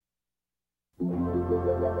Yes,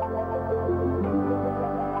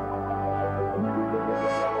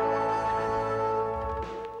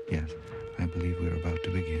 I believe we're about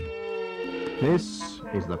to begin. This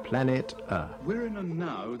is the planet Earth. We're in a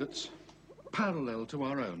now that's parallel to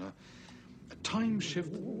our own, a time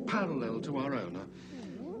shift parallel to our own,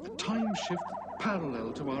 a time shift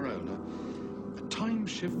parallel to our own, a time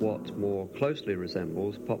shift... What more closely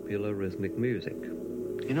resembles popular rhythmic music.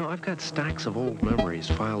 You know, I've got stacks of old memories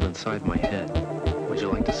filed inside my head. Would you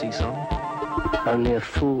like to see some? Only a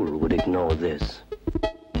fool would ignore this.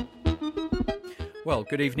 Well,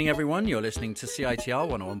 good evening, everyone. You're listening to CITR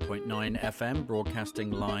 101.9 FM,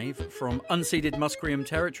 broadcasting live from unceded Musqueam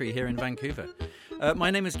territory here in Vancouver.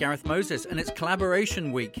 My name is Gareth Moses, and it's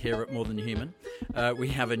Collaboration Week here at More Than Human. We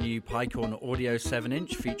have a new Pye Corner audio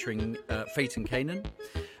 7-inch featuring Faten Kanaan,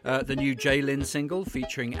 the new JLIn single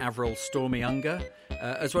featuring Avril Stormy Unger,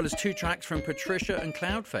 as well as 2 tracks from Patricia and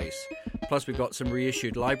Cloudface. Plus, we've got some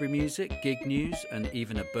reissued library music, gig news, and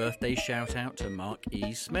even a birthday shout-out to Mark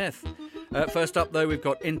E. Smith. First up, though, we've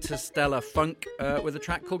got Interstellar Funk with a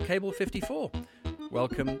track called Cable 54.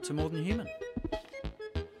 Welcome to More Than Human.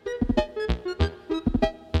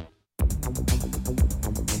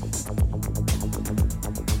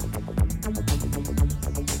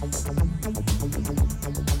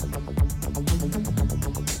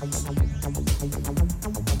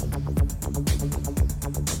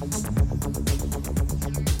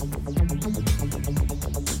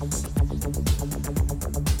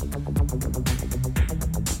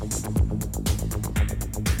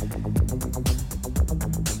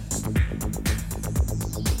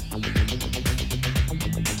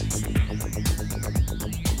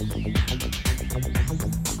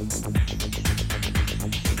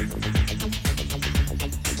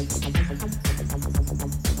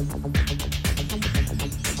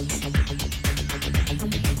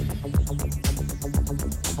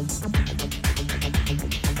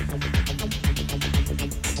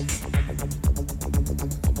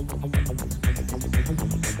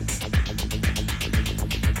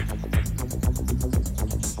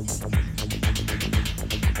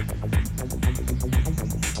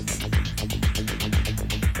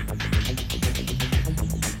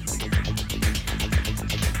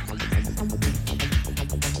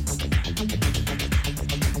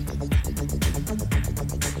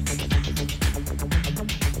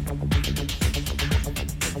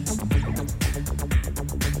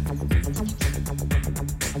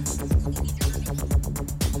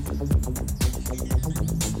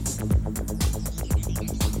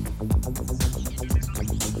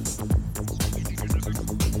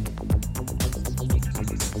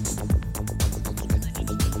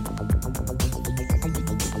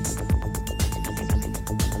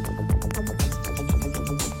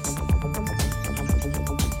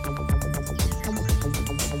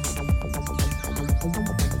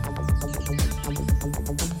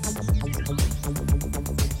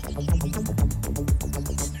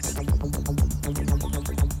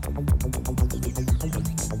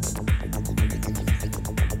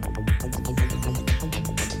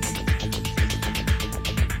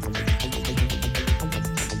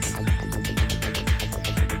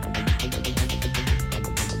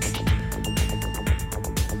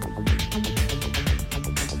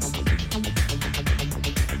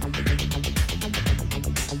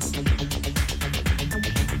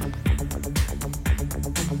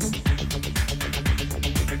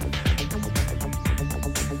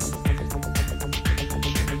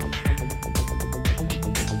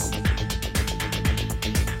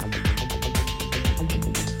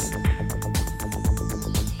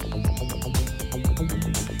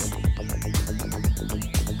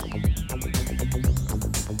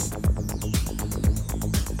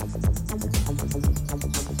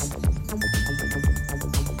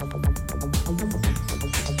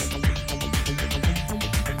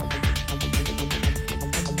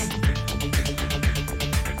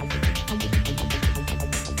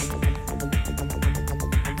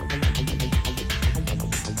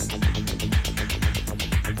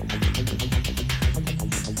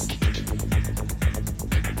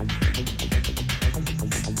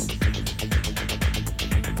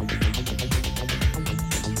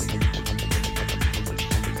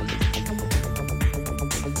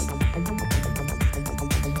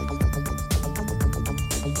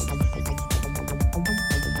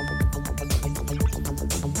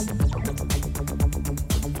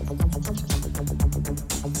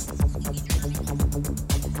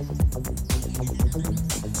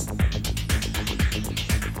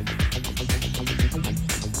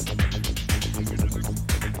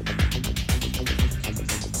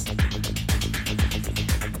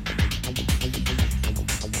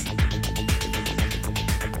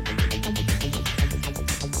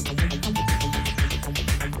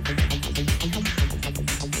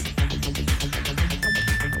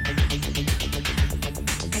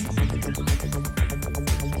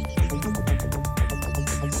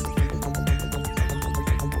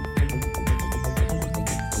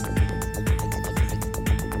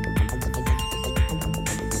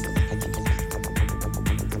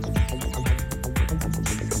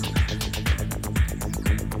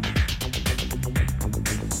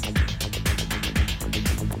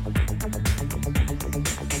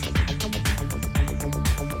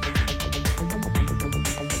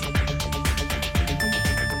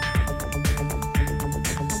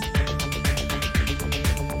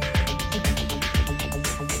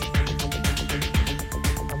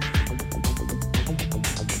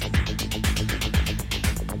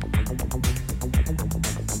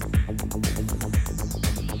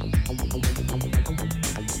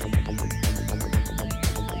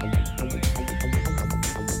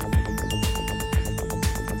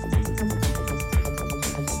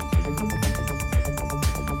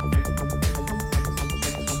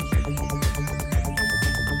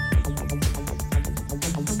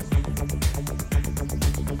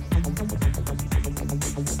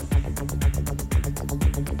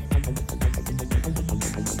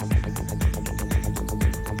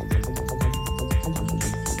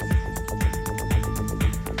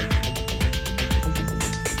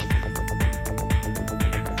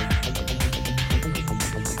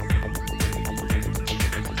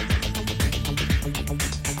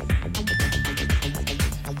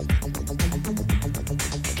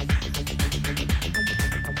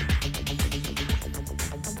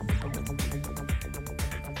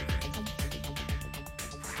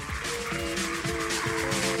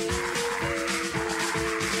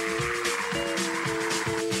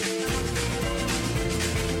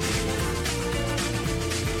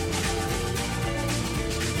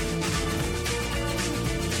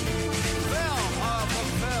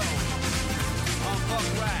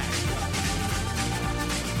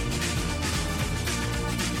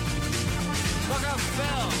 Book a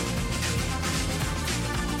film.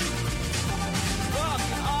 Book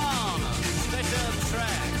on special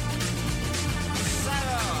track.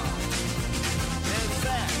 Saddle is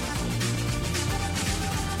that.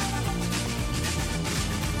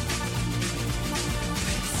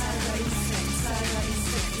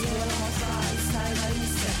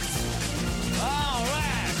 All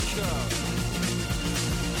right, sure.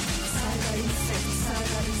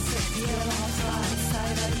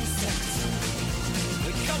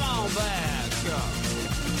 Come on back.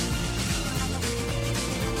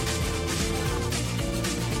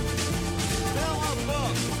 Film a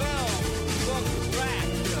book, rack.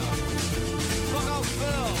 Book a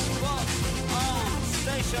film, book on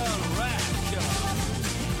station rack.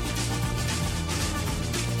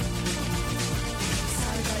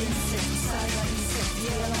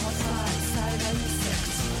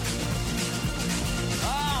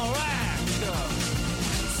 All right.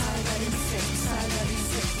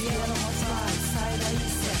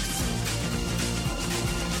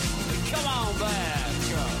 Come on back.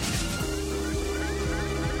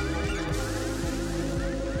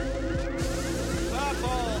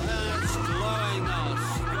 Purple and it's glowing us,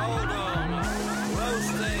 golden,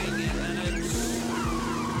 roasting and it's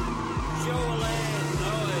JLIn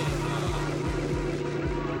knowing.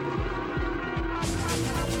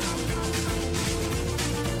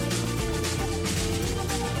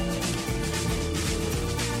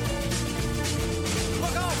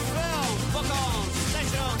 Book on film, book on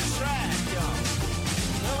station track,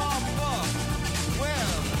 Live on book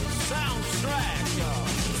with soundtrack,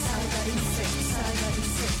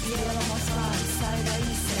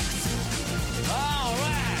 All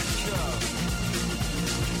right,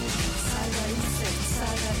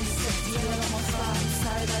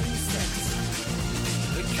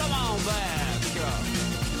 come on back,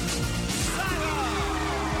 Saga and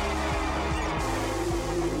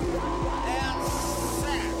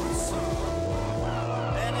sex,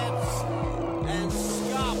 and it's and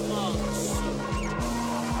scarpments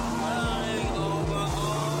running over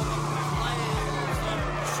all the plains and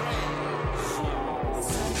trees.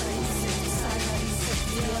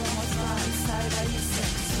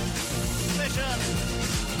 Mission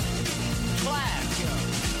flag.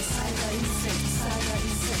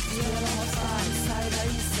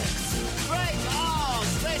 Break on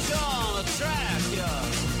station track.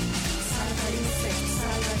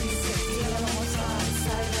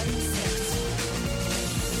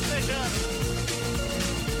 Mission flag.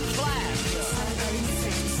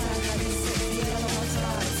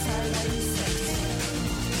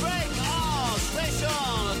 Break on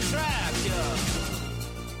station track.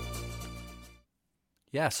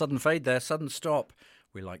 Yeah, sudden fade there, sudden stop.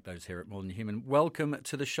 We like those here at More Than Human. Welcome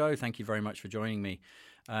to the show. Thank you very much for joining me.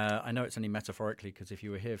 I know it's only metaphorically, because if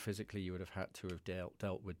you were here physically, you would have had to have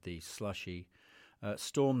dealt with the slushy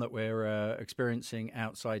storm that we're experiencing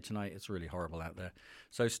outside tonight. It's really horrible out there.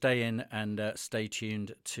 So stay in and stay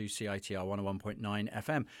tuned to CITR 101.9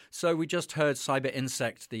 FM. So we just heard Cyber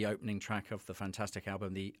Insect, the opening track of the fantastic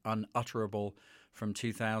album, The Unutterable, from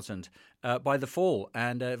 2000, by The Fall.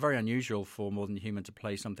 And very unusual for More Than Human to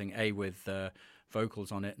play something, A, with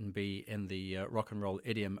vocals on it, and B, in the rock and roll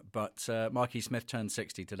idiom. But Marky Smith turned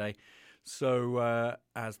 60 today. So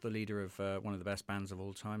as the leader of one of the best bands of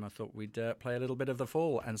all time, I thought we'd play a little bit of The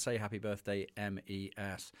Fall and say happy birthday,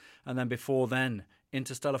 MES. And then before then,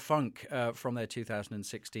 Interstellar Funk from their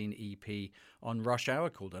 2016 EP on Rush Hour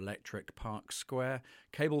called Electric Park Square.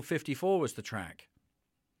 Cable 54 was the track.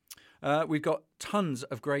 We've got tons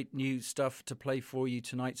of great new stuff to play for you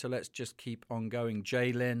tonight, so let's just keep on going.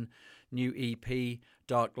 JLIn, new EP,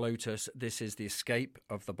 Dark Lotus. This is The Escape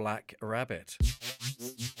of the Black Rabbit.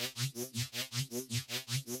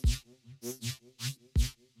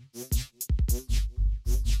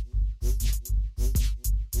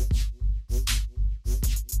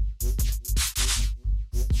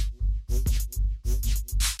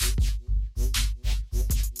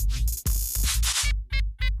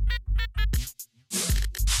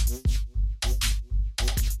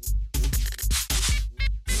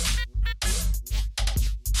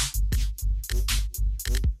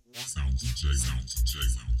 Sounds of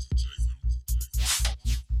J.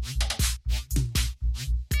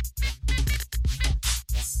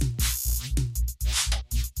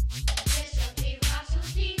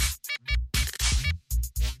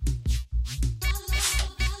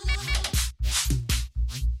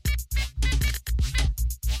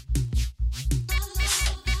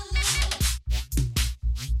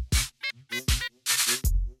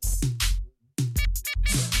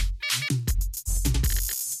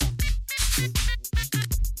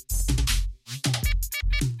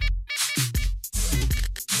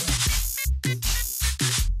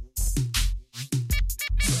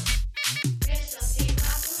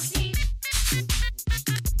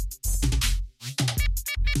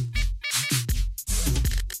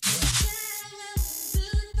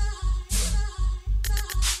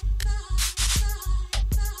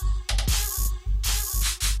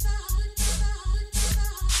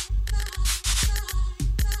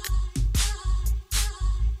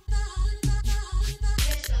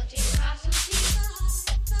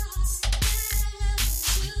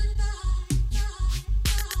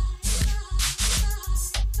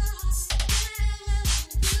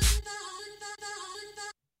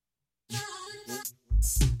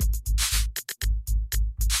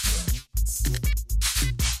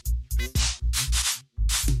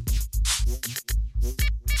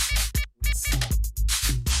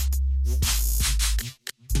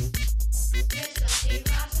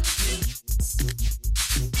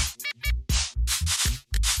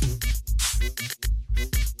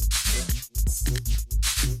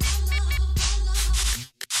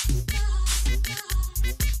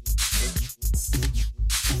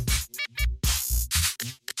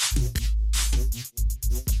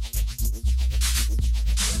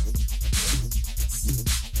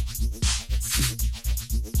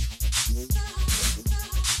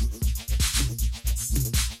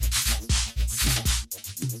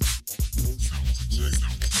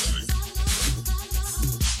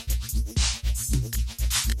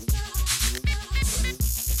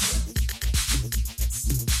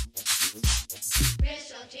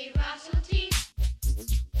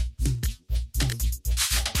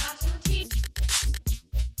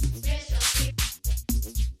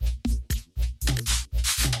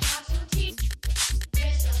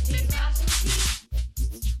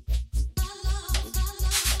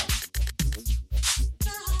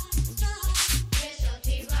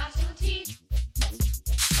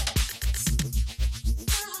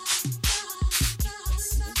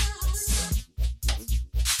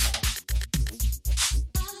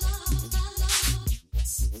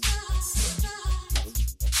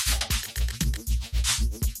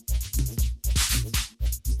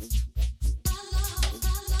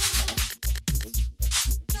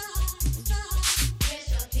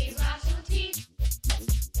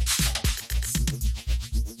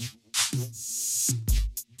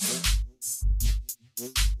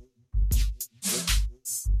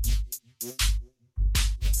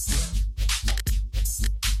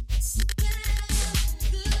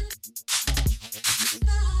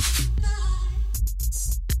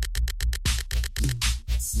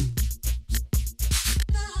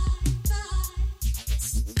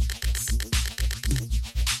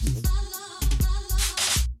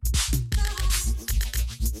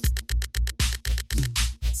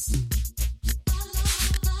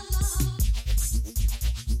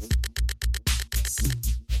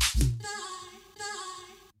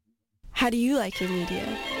 How do you like your media?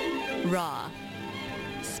 Raw.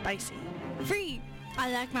 Spicy. Free.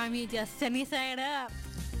 I like my media sunny side up.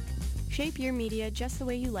 Shape your media just the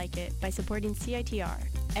way you like it by supporting CITR.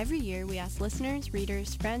 Every year, we ask listeners,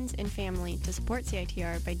 readers, friends, and family to support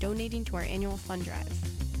CITR by donating to our annual fund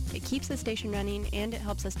drive. It keeps the station running, and it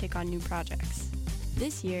helps us take on new projects.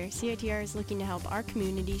 This year, CITR is looking to help our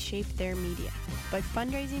community shape their media by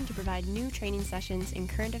fundraising to provide new training sessions in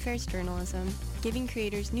current affairs journalism, giving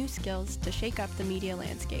creators new skills to shake up the media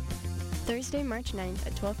landscape. Thursday, March 9th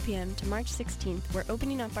at 12 p.m. to March 16th, we're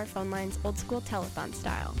opening up our phone lines old school telethon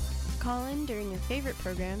style. Call in during your favorite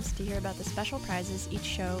programs to hear about the special prizes each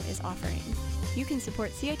show is offering. You can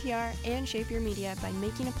support CITR and shape your media by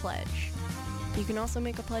making a pledge. You can also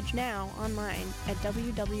make a pledge now online at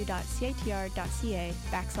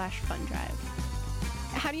www.citr.ca/funddrive.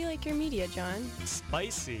 How do you like your media, John?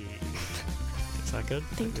 Spicy. Is that good?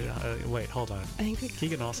 Thank you. Wait, hold on. I think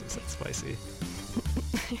Keegan also said spicy.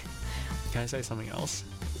 Can I say something else?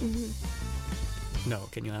 Mm-hmm. No,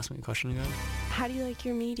 can you ask me a question again? How do you like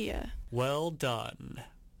your media? Well done.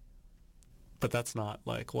 But that's not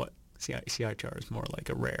like what CITR is more like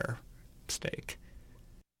a rare steak.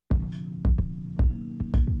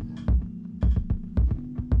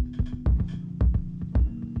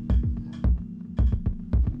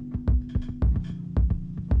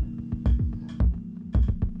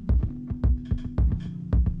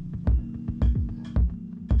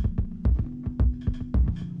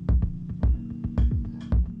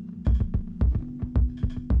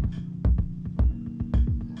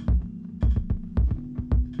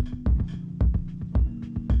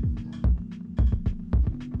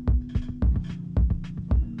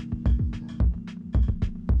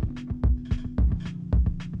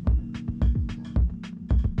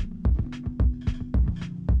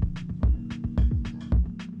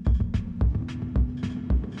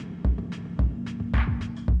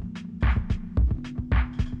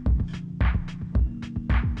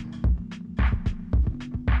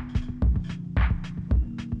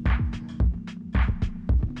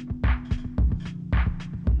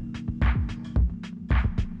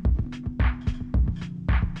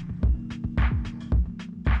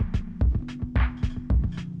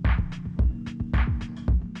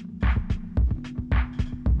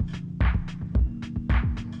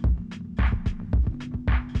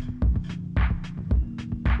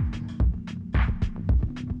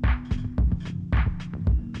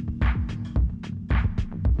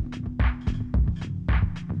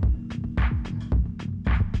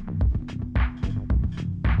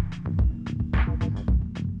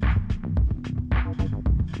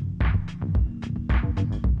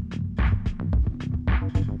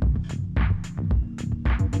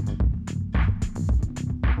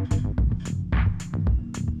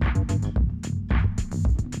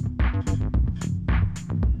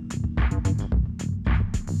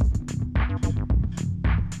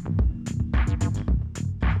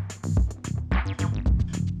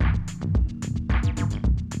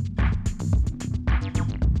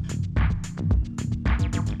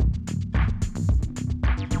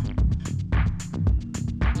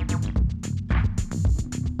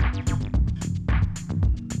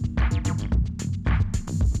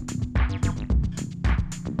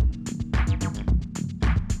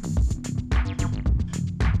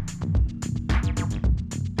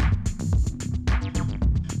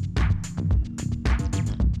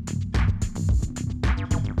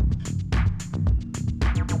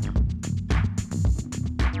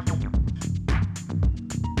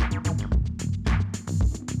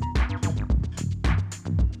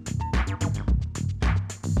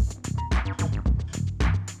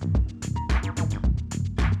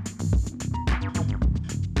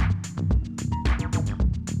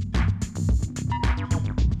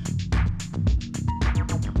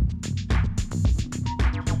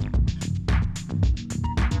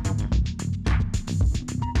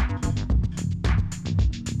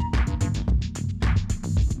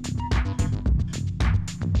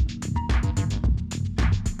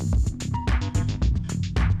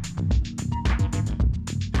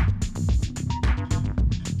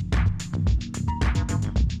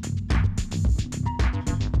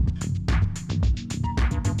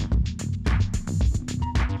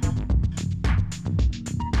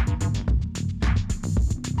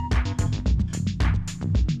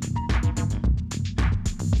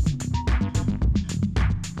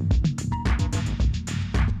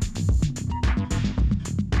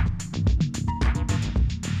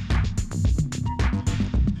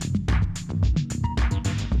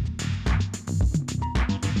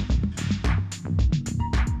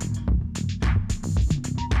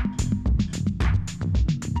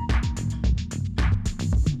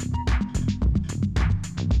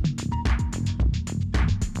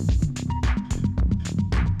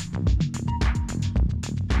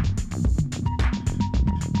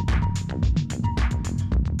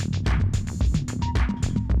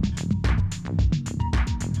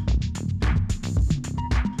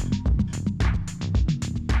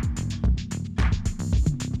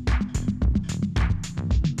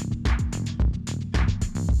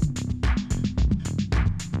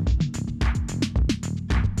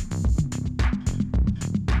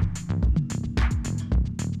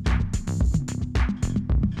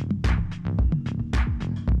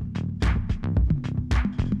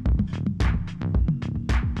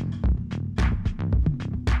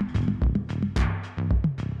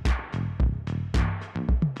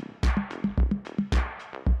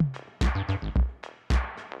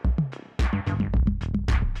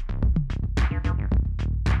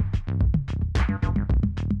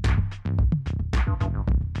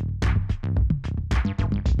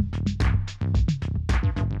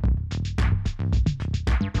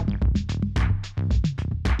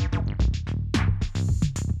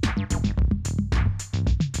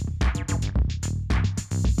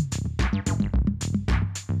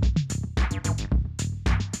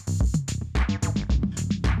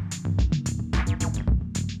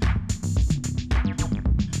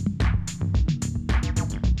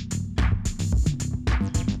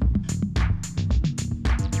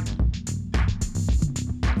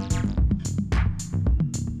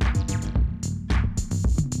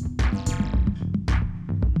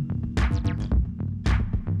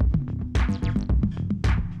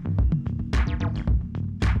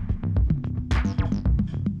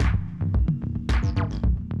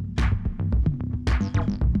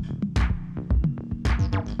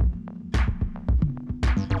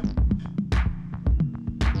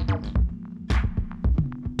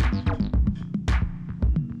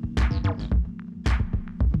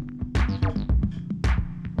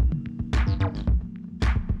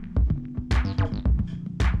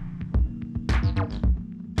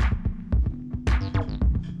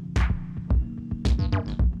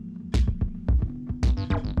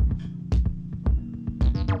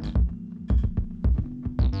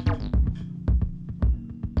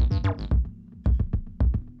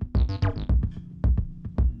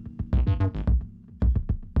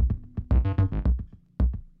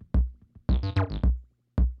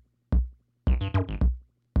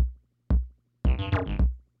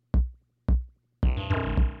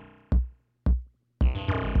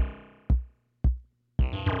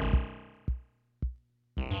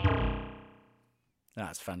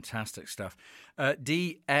 That's fantastic stuff. DSRMR,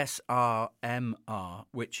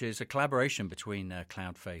 which is a collaboration between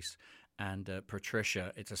Cloudface and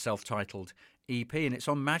Patricia. It's a self-titled EP, and it's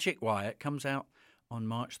on Magic Wire. It comes out on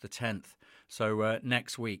March the 10th, so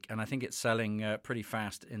next week. And I think it's selling pretty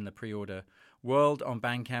fast in the pre-order world on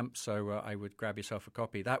Bandcamp, so I would grab yourself a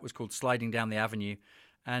copy. That was called Sliding Down the Avenue.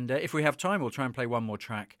 And if we have time, we'll try and play one more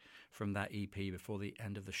track from that EP before the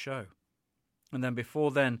end of the show. And then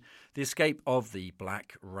before then, The Escape of the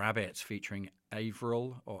Black Rabbit, featuring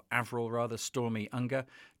Avril Stormy Unger.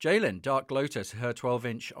 JLIn, Dark Lotus, her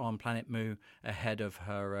 12-inch on Planet Mu, ahead of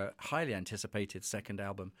her highly anticipated second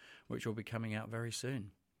album, which will be coming out very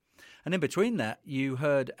soon. And in between that, you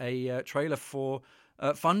heard a trailer for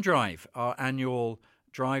Fun Drive, our annual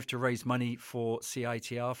drive to raise money for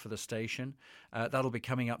CITR for the station. That'll be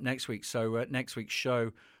coming up next week. So next week's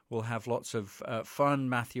show, we'll have lots of fun.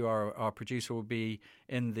 Matthew, our producer, will be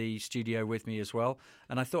in the studio with me as well.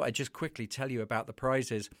 And I thought I'd just quickly tell you about the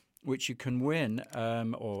prizes which you can win,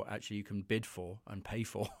 or actually you can bid for and pay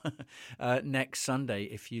for next Sunday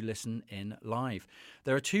if you listen in live.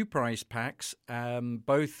 There are 2 prize packs.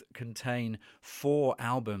 Both contain 4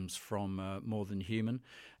 albums from More Than Human,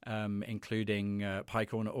 including Pye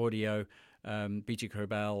Corner Audio, BG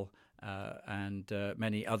Corbell, and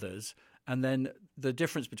many others. And then the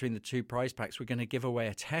difference between the 2 prize packs, we're going to give away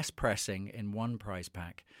a test pressing in one prize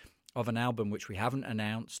pack of an album which we haven't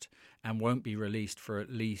announced and won't be released for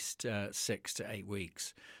at least 6 to 8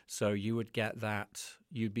 weeks. So you would get that.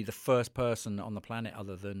 You'd be the first person on the planet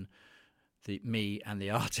other than me and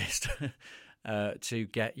the artist to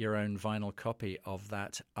get your own vinyl copy of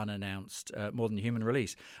that unannounced More Than Human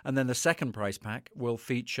release. And then the second prize pack will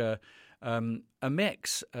feature a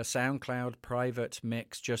mix, a SoundCloud private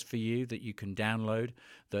mix just for you that you can download,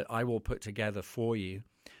 that I will put together for you,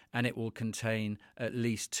 and it will contain at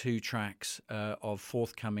least 2 tracks of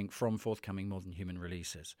forthcoming More Than Human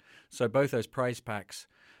releases. So both those prize packs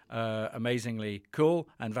amazingly cool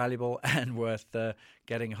and valuable and worth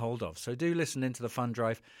getting hold of. So do listen into the Fun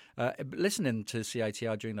Drive. Listen in to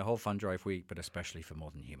CITR during the whole Fun Drive week, but especially for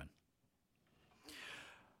More Than Human.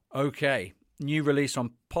 Okay. New release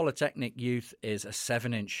on Polytechnic Youth is a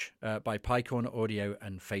 7-inch by Pye Corner Audio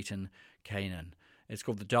and Faten Kanaan. It's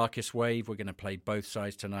called The Darkest Wave. We're going to play both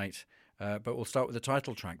sides tonight, but we'll start with the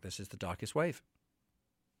title track. This is The Darkest Wave.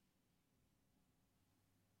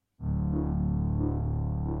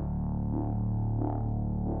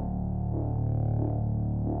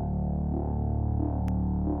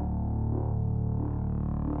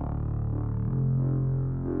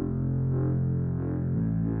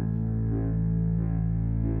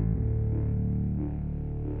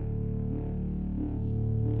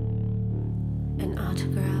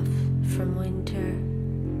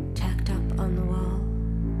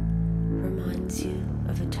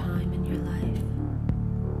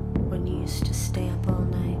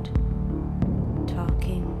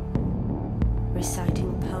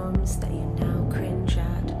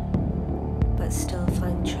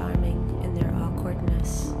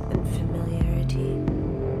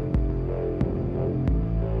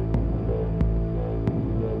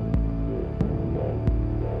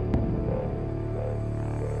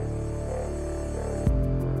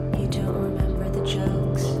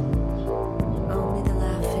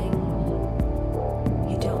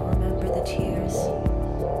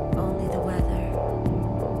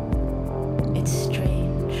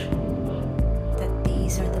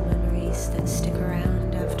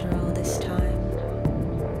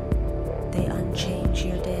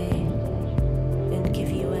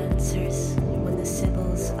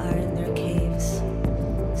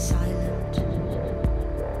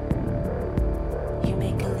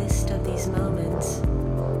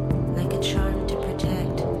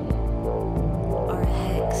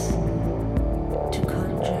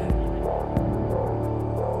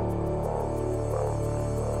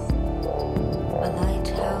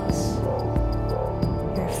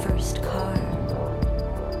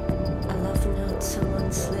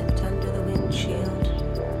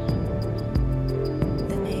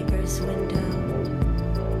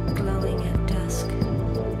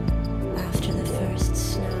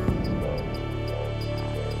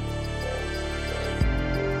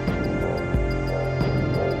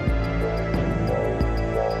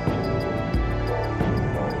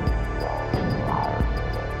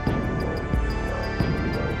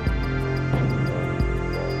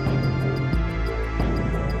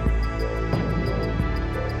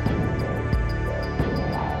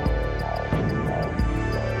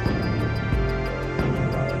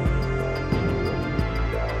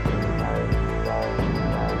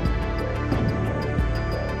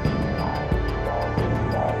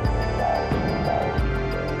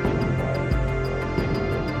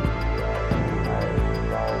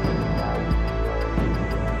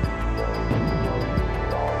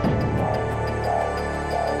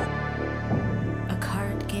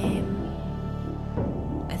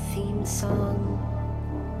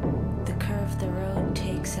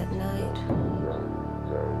 Snakes at night,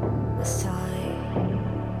 a sigh,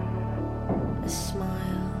 a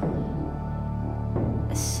smile,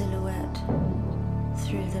 a silhouette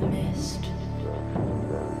through the mist.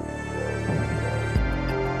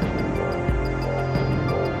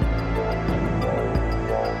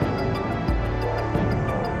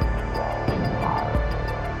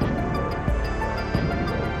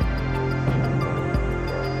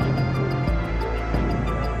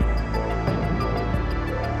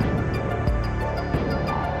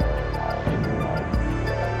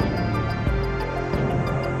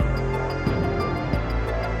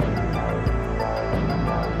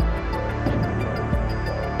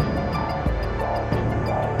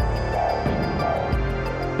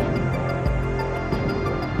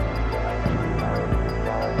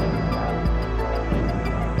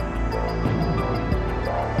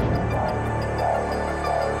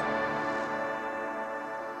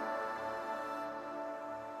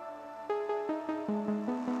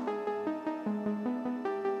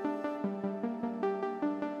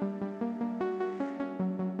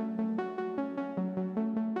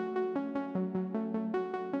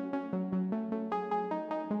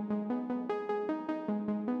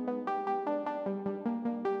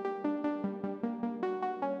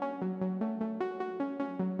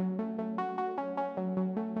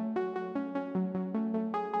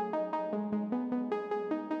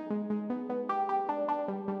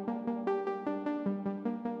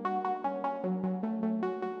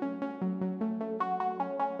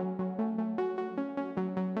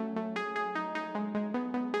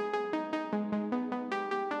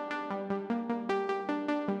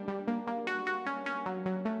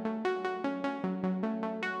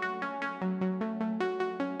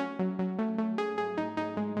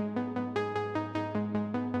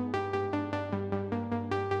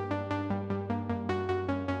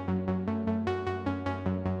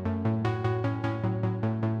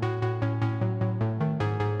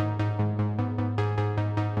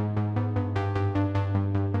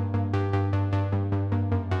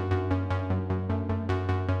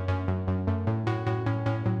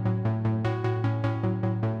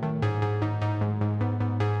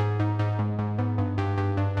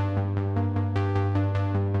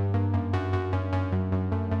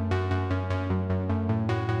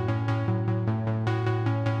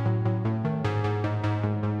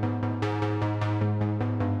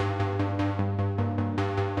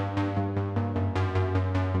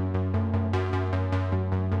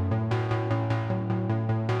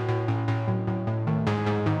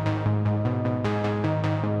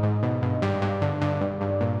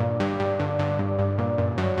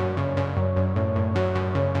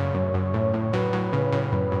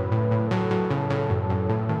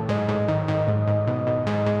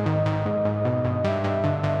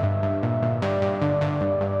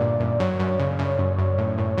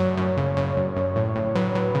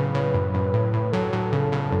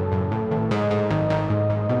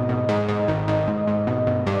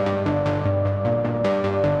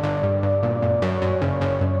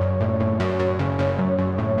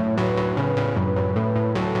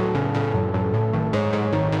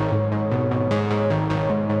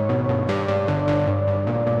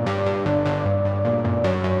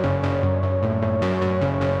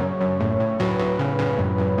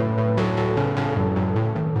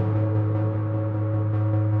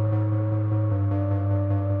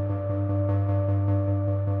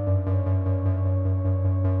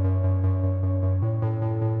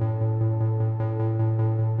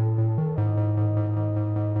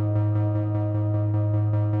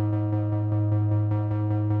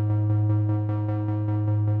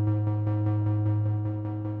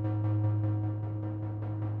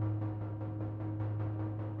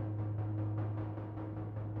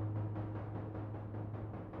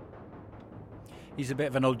 He's a bit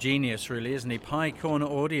of an old genius, really, isn't he? Pye Corner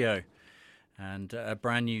Audio. And a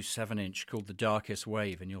brand new 7-inch called The Darkest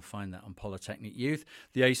Wave, and you'll find that on Polytechnic Youth.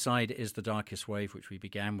 The A-side is The Darkest Wave, which we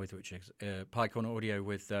began with, which is Pye Corner Audio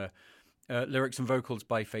with lyrics and vocals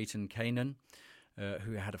by Faten Kanaan,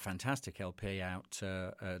 who had a fantastic LP out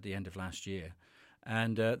at the end of last year.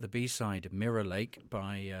 And the B-side, Mirror Lake,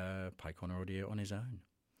 by Pye Corner Audio on his own.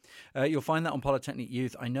 You'll find that on Polytechnic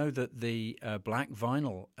Youth. I know that the black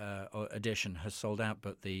vinyl edition has sold out,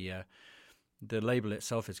 but the label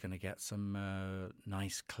itself is going to get some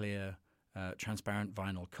nice, clear, transparent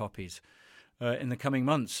vinyl copies in the coming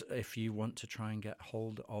months if you want to try and get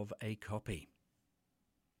hold of a copy.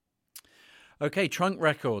 Okay, Trunk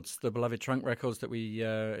Records, the beloved Trunk Records that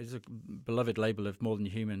is a beloved label of More Than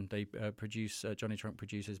Human. They produce, Johnny Trunk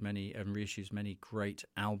produces many and reissues many great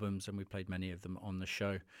albums, and we played many of them on the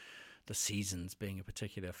show. the Seasons being a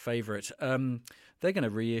particular favourite. They're going to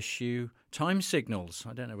reissue Time Signals.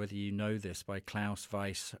 I don't know whether you know this, by Klaus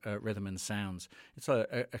Weiss, Rhythm and Sounds. It's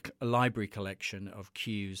a library collection of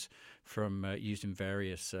cues from used in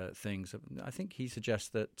various things. I think he suggests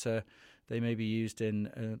that they may be used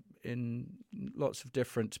in lots of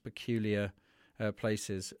different peculiar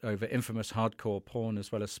places over infamous hardcore porn,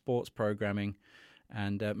 as well as sports programming,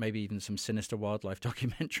 and maybe even some sinister wildlife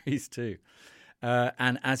documentaries too.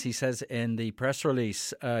 And as he says in the press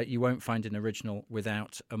release, you won't find an original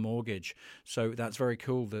without a mortgage. So that's very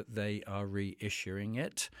cool that they are reissuing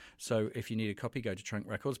it. So if you need a copy, go to Trunk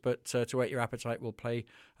Records. But to whet your appetite, we'll play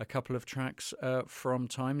a couple of tracks from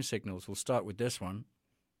Time Signals. We'll start with this one,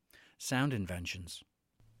 Sound Inventions.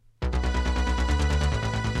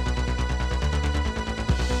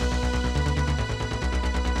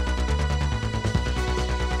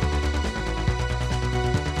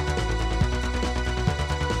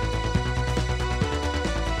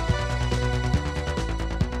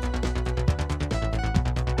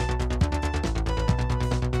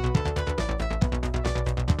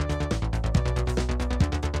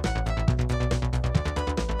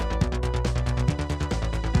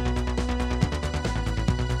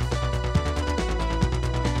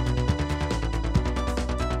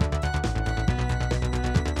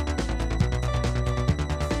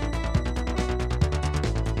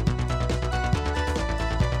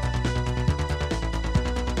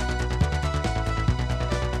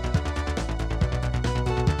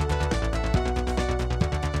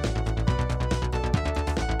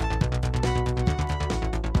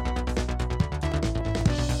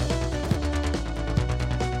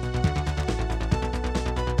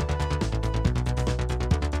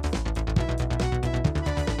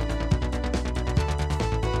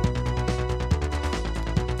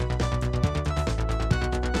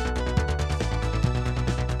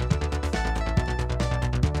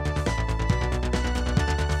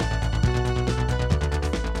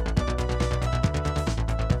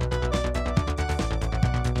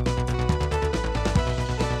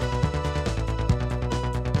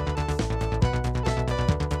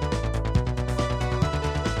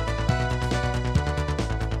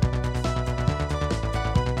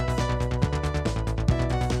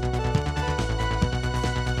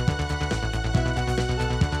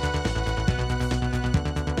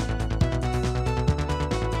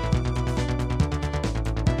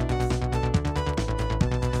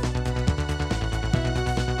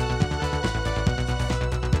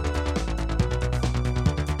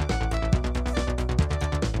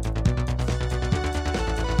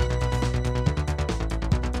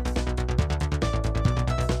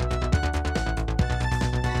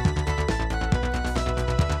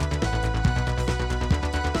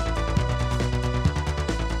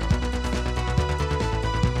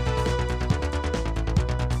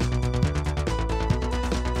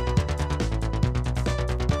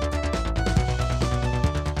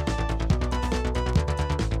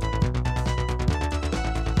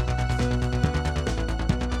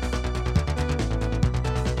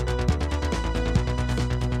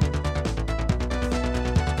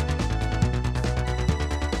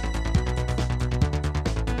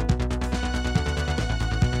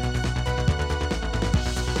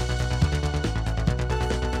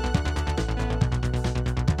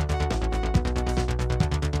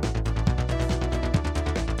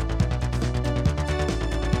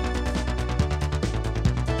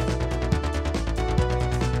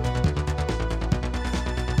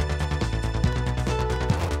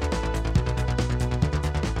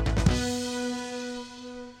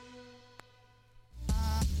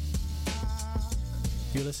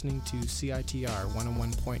 You're listening to CITR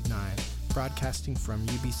 101.9, broadcasting from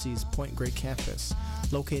UBC's Point Grey campus,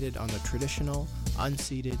 located on the traditional,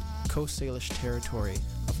 unceded Coast Salish territory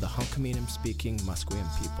of the Hunkaminam-speaking Musqueam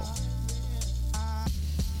people.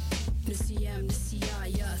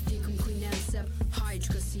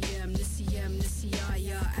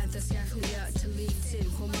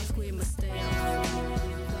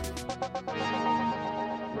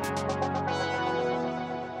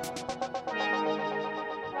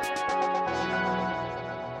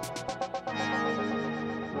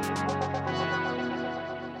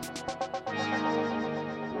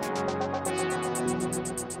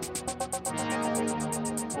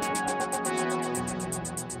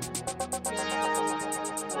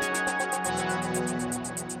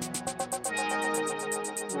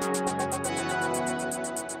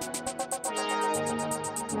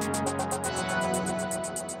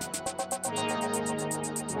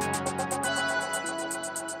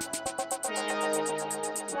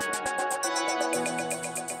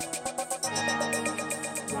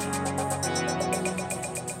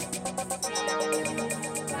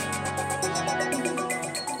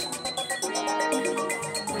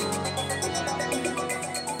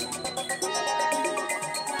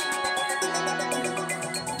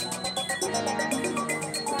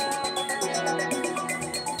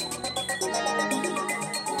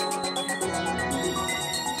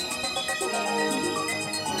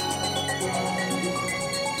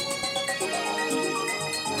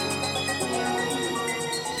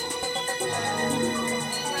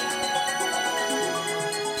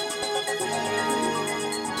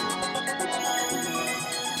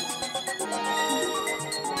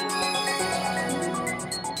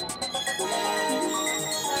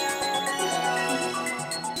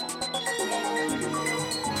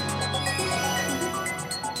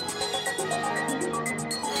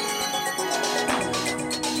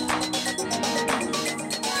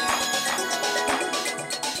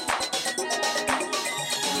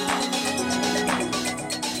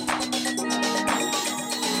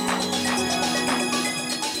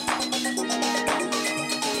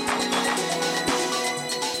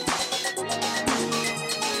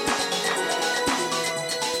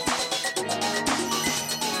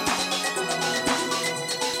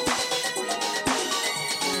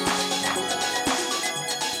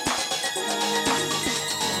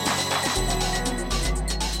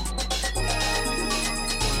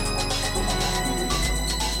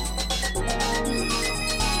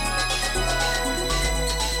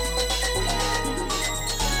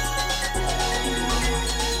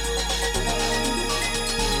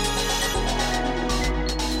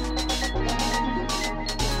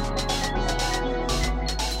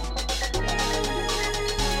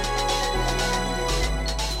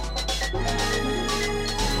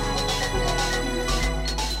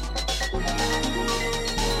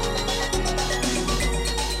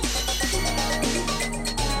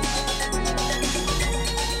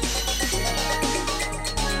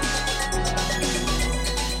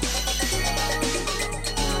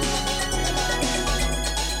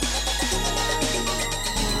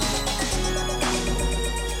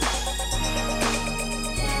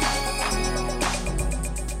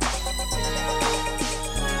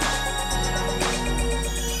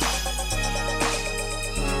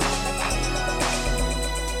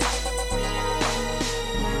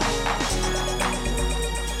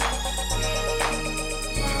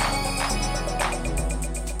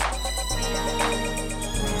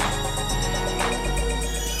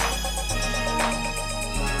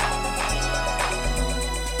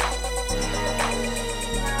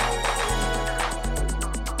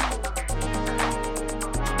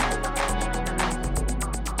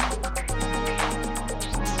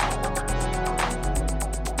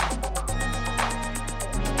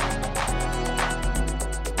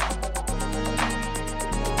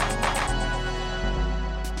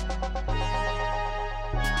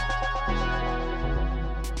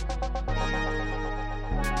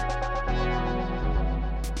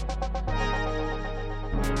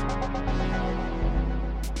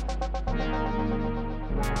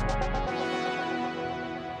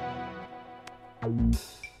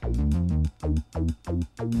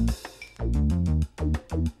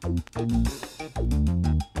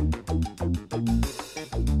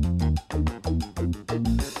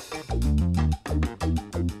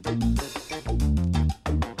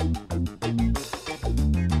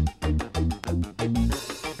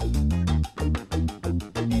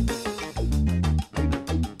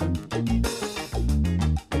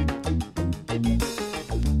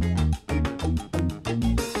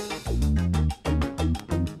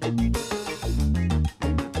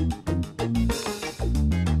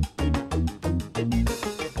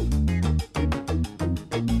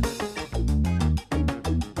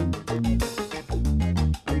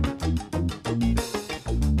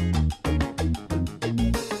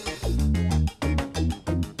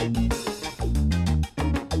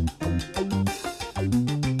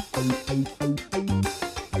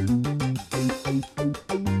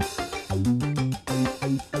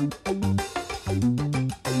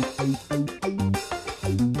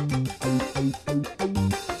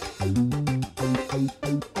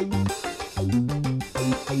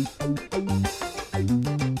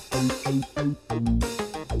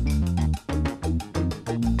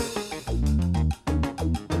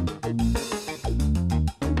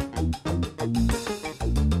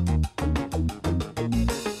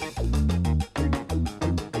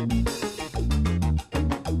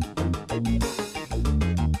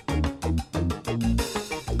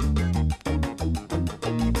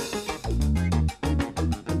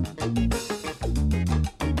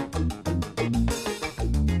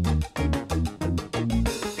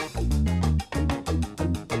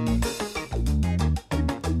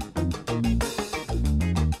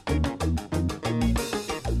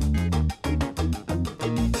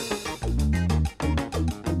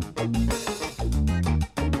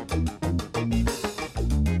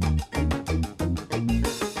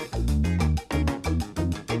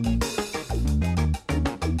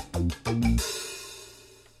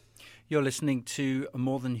 You're listening to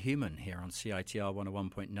More Than Human here on CITR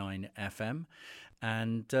 101.9 FM.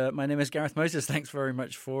 And my name is Gareth Moses. Thanks very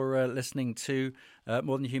much for listening to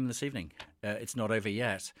More Than Human this evening. It's not over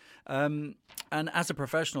yet. And as a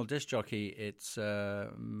professional disc jockey, it's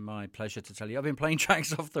my pleasure to tell you I've been playing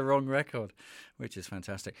tracks off the wrong record, which is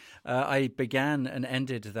fantastic. I began and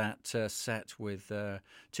ended that set with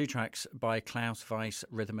 2 tracks by Klaus Weiss,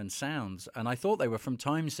 Rhythm and Sounds. And I thought they were from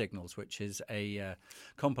Time Signals, which is a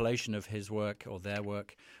compilation of his work, or their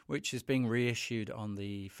work, which is being reissued on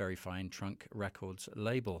the Very Fine Trunk Records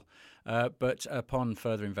label. But upon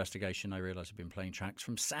further investigation, I realised I've been playing tracks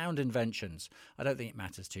from Sound Inventions. I don't think it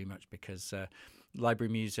matters too much because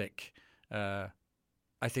library music, I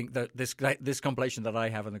think that this compilation that I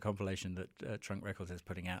have and the compilation that Trunk Records is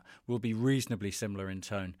putting out will be reasonably similar in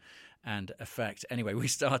tone and effect. Anyway, we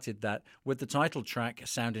started that with the title track,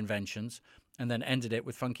 Sound Inventions, and then ended it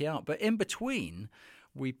with Funky Art. But in between,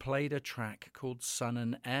 we played a track called Sun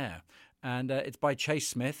and Air. And it's by Chase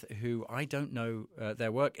Smith, who I don't know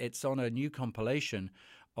their work. It's on a new compilation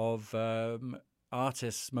of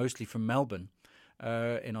artists, mostly from Melbourne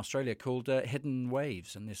in Australia, called Hidden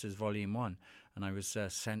Waves. And this is Volume 1. And I was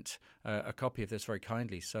sent a copy of this very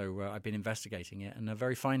kindly. So I've been investigating it. And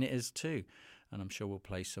very fine it is too. And I'm sure we'll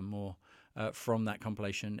play some more from that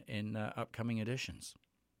compilation in upcoming editions.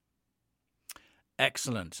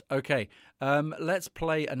 Excellent. Okay, let's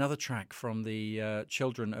play another track from the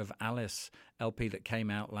Children of Alice LP that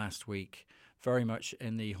came out last week, very much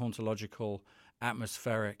in the hauntological,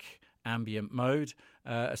 atmospheric, ambient mode,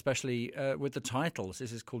 especially with the titles.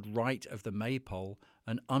 This is called Rite of the Maypole,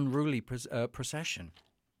 an unruly procession.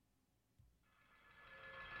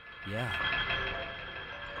 Yeah.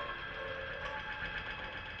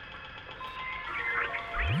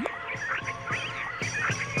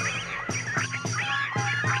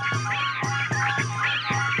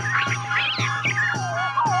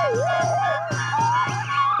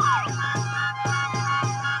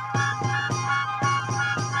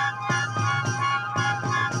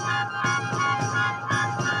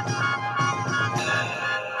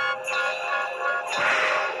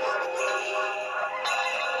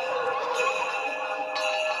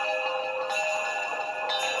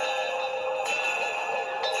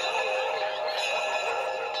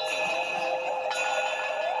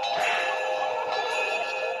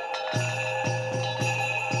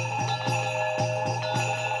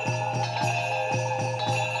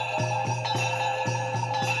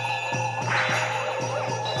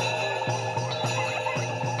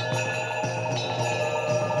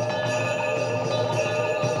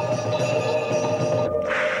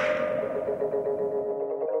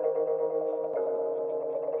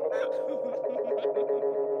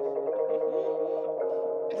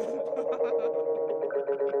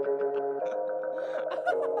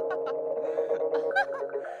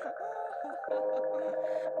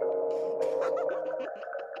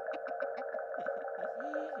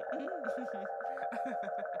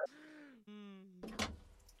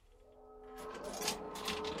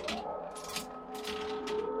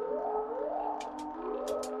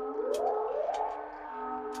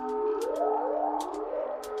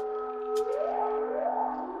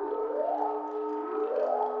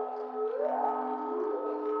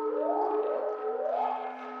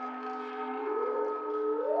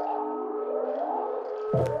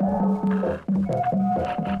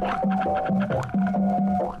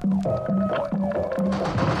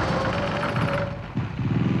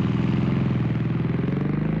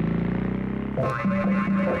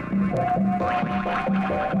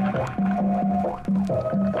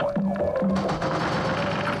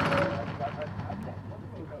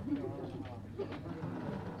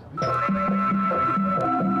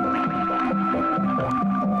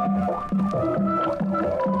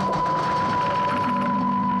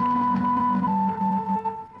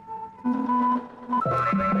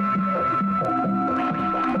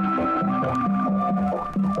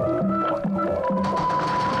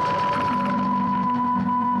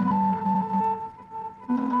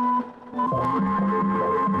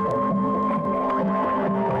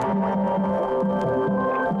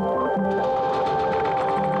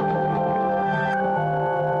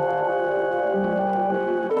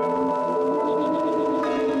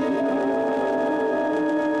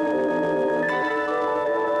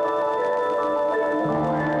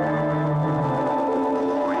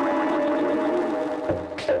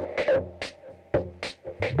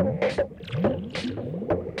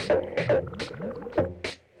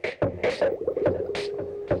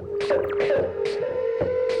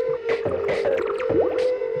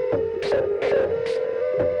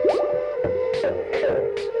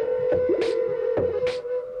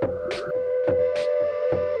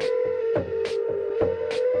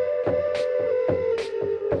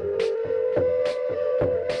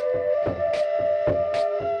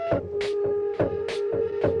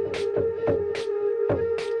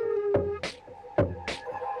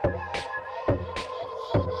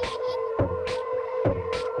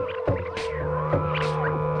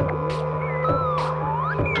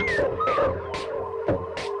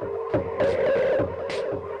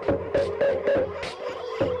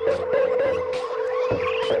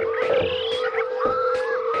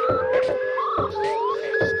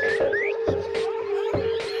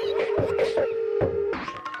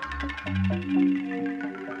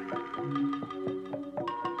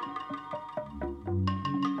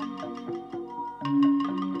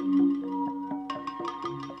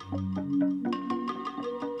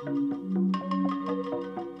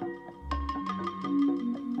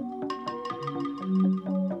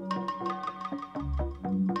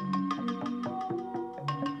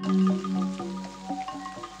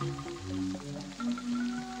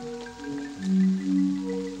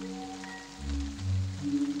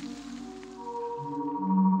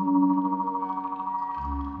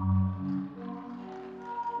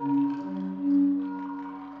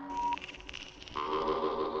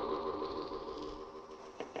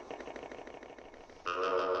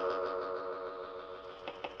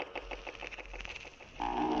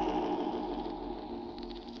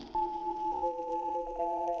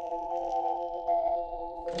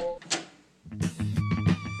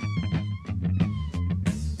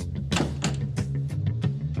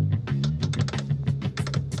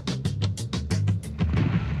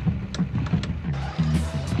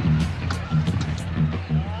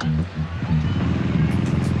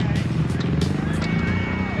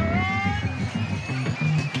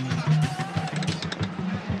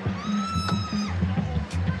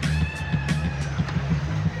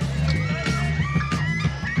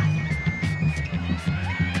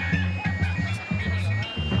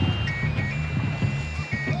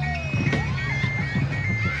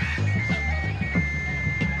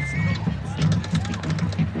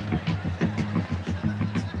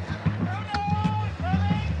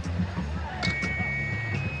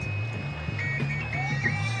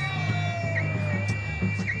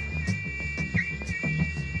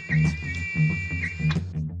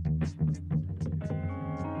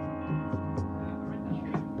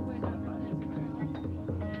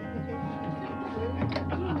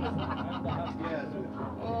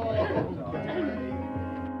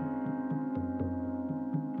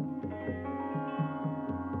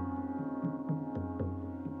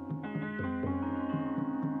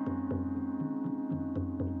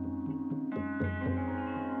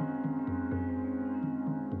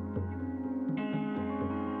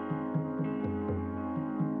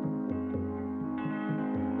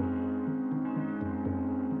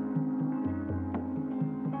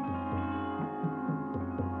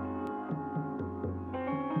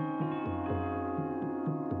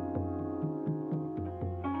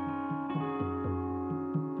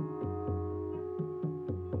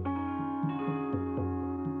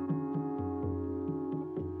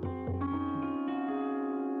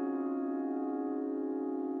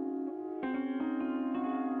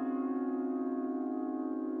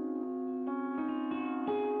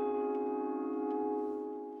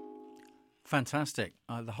 Fantastic.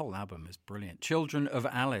 The whole album is brilliant. Children of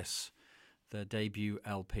Alice, the debut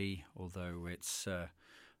LP, although it's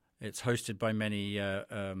hosted by many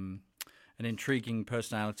an intriguing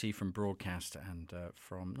personality from broadcast and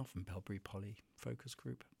not from Belbury Polly focus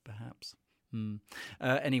group, perhaps.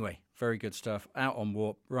 Anyway, very good stuff. Out on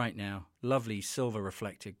Warp right now. Lovely silver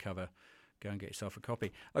reflected cover. Go and get yourself a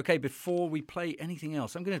copy. Okay, before we play anything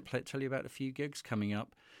else, I'm going to tell you about a few gigs coming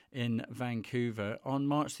up in Vancouver. On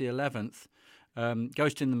March the 11th,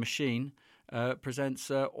 Ghost in the Machine presents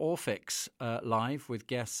Orphix live with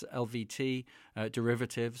guests LVT,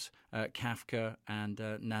 Derivatives, Kafka, and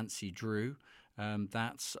Nancy Drew.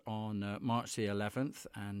 That's on March the 11th,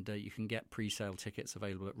 and you can get pre-sale tickets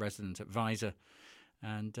available at Resident Advisor.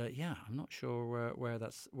 And I'm not sure where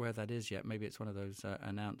that is yet. Maybe it's one of those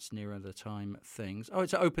announced nearer the time things. Oh,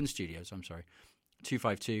 it's at Open Studios. I'm sorry,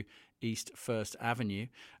 252 East First Avenue.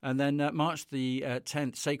 And then March the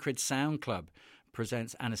 10th, Sacred Sound Club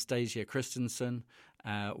presents Anastasia Christensen,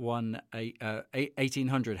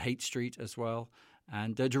 1800 Haight Street as well,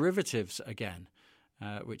 and Derivatives again.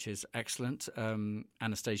 Which is excellent.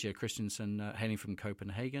 Anastasia Christensen hailing from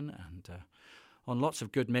Copenhagen and on lots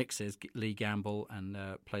of good mixes, Lee Gamble, and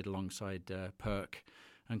played alongside Perk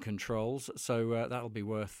and Controls. So that'll be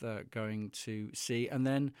worth going to see. And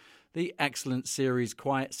then the excellent series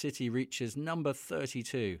Quiet City reaches number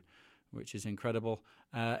 32, which is incredible.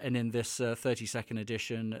 And in this 32nd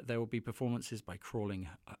edition, there will be performances by Crawling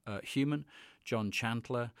Human, John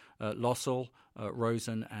Chandler, Lossell,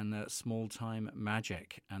 Rosen, and Small Time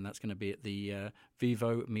Magic. And that's going to be at the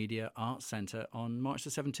Vivo Media Arts Centre on March the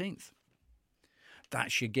 17th.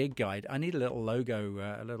 That's your gig guide. I need a little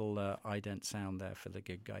logo, a little ident sound there for the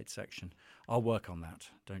gig guide section. I'll work on that,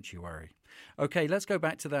 don't you worry. Okay, let's go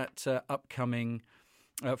back to that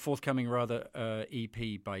forthcoming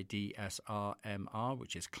EP by DSRMR,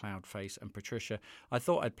 which is Cloudface and Patricia. I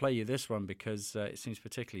thought I'd play you this one because it seems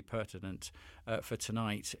particularly pertinent for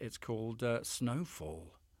tonight. It's called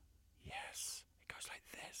Snowfall. Yes, it goes like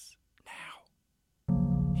this now.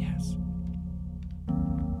 Yes.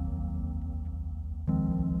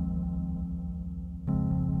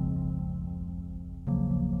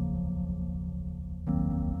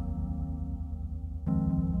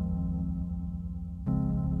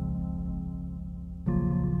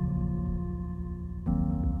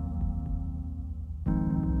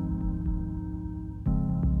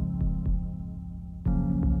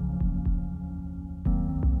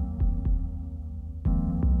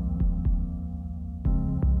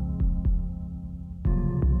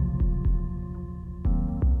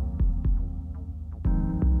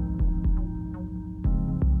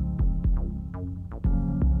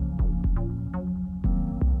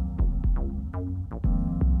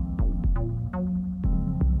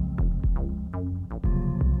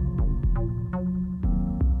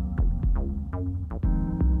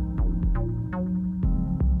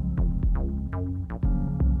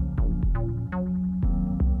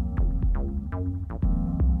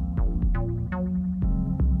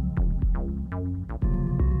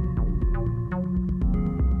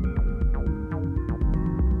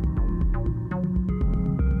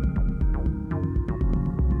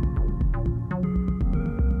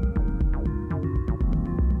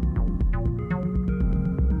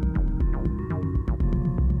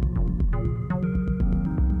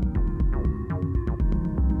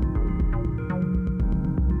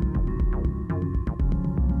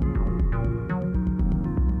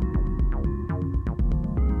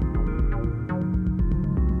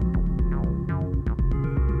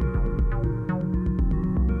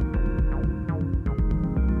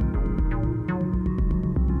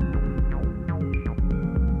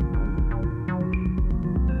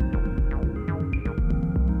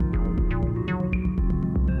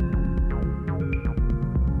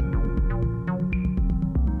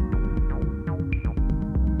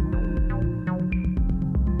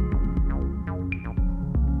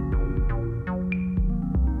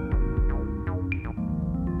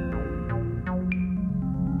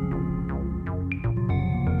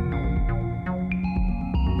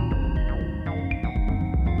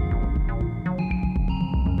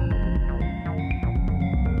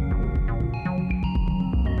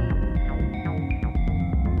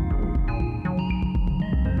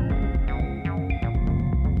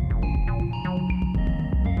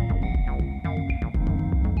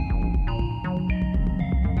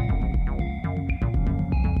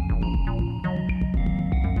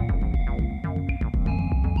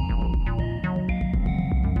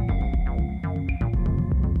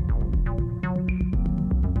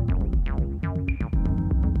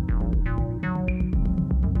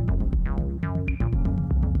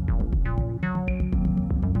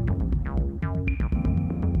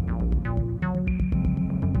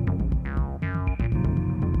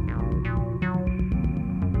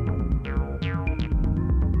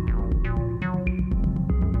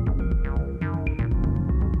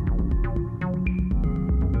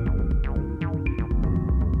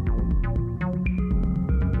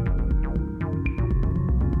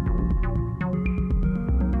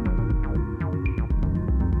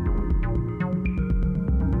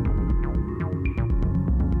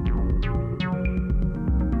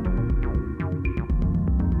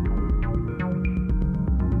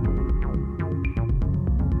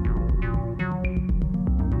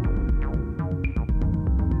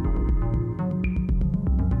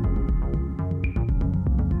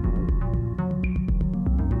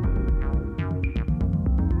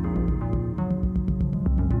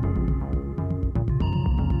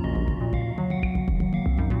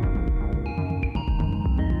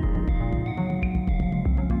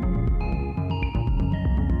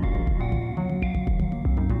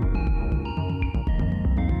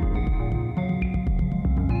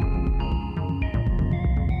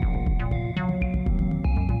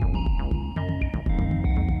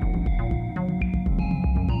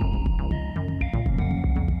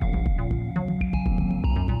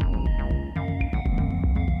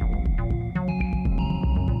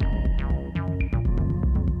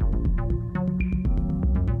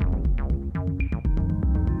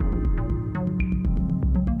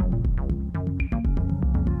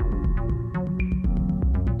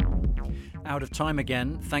 out of time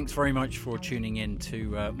again. Thanks very much for tuning in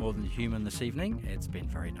to More Than Human this evening. It's been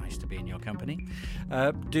very nice to be in your company.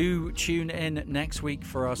 Do tune in next week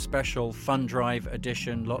for our special Fun Drive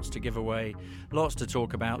edition. Lots to give away, lots to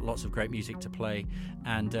talk about, lots of great music to play.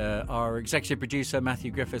 And our executive producer,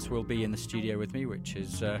 Matthew Griffiths, will be in the studio with me, which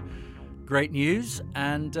is great news.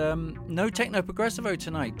 And no Techno Progressivo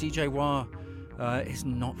tonight. DJ Wah is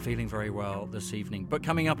not feeling very well this evening. But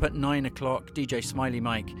coming up at 9 o'clock, DJ Smiley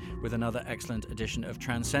Mike with another excellent edition of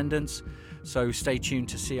Transcendence. So stay tuned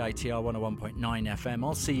to CITR 101.9 FM.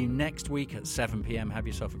 I'll see you next week at 7 p.m. Have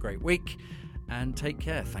yourself a great week and take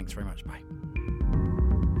care. Thanks very much. Bye.